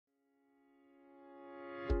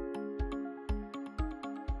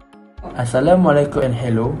Assalamualaikum and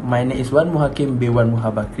hello, my name is Wan Muhaqeem bin Wan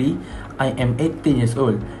Muhabakri. I am 18 years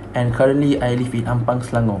old and currently I live in Ampang,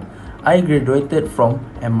 Selangor. I graduated from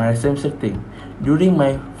MRSM Serting. During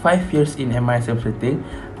my 5 years in MRSM Serting,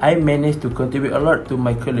 I managed to contribute a lot to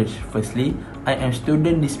my college. Firstly, I am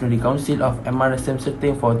Student Disciplinary Council of MRSM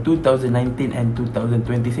Serting for 2019 and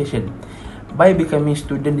 2020 session. By becoming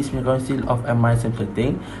Student Disciplinary Council of MRSM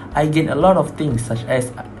Serting, I gained a lot of things such as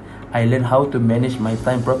I learned how to manage my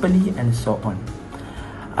time properly and so on.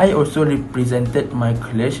 I also represented my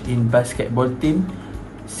college in basketball team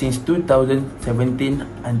since 2017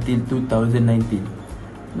 until 2019.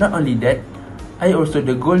 Not only that, I also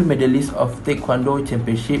the gold medalist of Taekwondo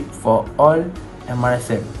Championship for all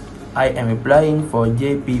MRSM. I am applying for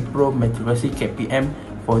JPPRO2021 KPM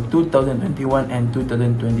for 2021 and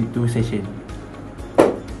 2022 session.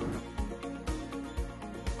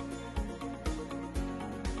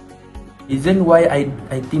 Reason why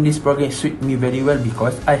I think this program suit me very well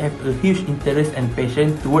because I have a huge interest and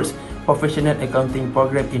passion towards professional accounting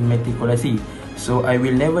program in matriculasi. So I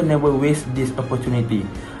will never waste this opportunity.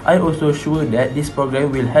 I also sure that this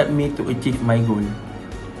program will help me to achieve my goal.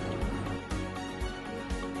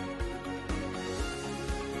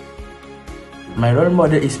 My role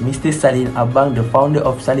model is Mr. Salin Abang, the founder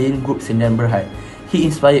of Salin Group Sdn Bhd. He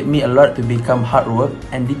inspired me a lot to become hard work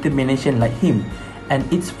and determination like him. And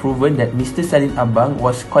it's proven that Mr. Salin Abang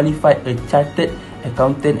was qualified a chartered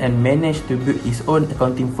accountant and managed to build his own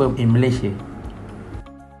accounting firm in Malaysia.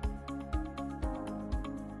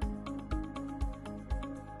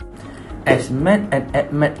 As math and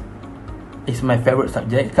math is my favorite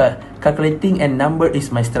subject, calculating and number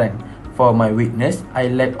is my strength. For my weakness, I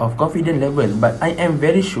lack of confidence level, but I am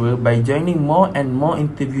very sure by joining more and more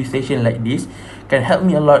interview sessions like this can help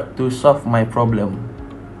me a lot to solve my problem.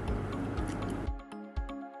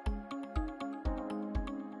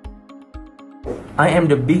 I am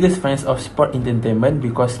the biggest fan of sport entertainment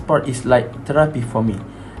because sport is like therapy for me.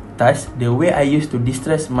 Thus, the way I used to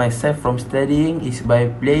distress myself from studying is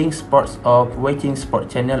by playing sports or watching sport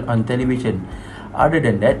channel on television. Other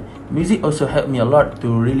than that, music also helped me a lot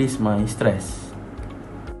to release my stress.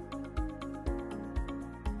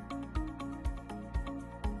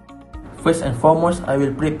 First and foremost, I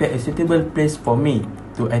will prepare a suitable place for me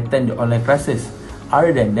to attend the online classes.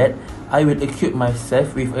 Other than that, I will equip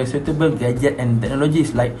myself with a suitable gadget and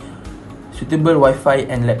technologies like suitable Wi-Fi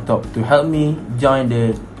and laptop to help me join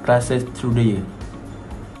the classes through the year.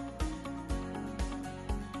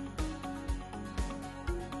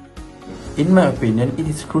 In my opinion,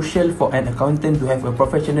 it is crucial for an accountant to have a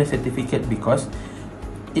professional certificate because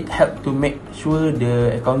it helps to make sure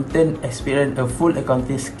the accountant experience a full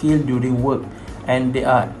accounting skill during work and they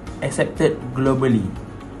are accepted globally.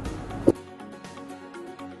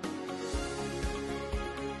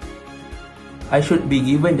 I should be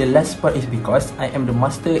given the last part is because I am the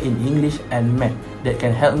master in English and math that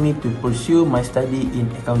can help me to pursue my study in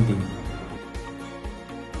accounting.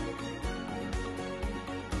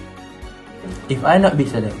 If I not be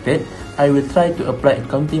selected, I will try to apply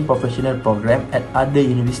accounting professional program at other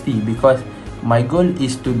university because my goal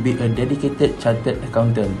is to be a dedicated chartered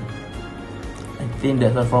accountant. I think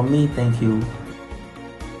that's all from me. Thank you.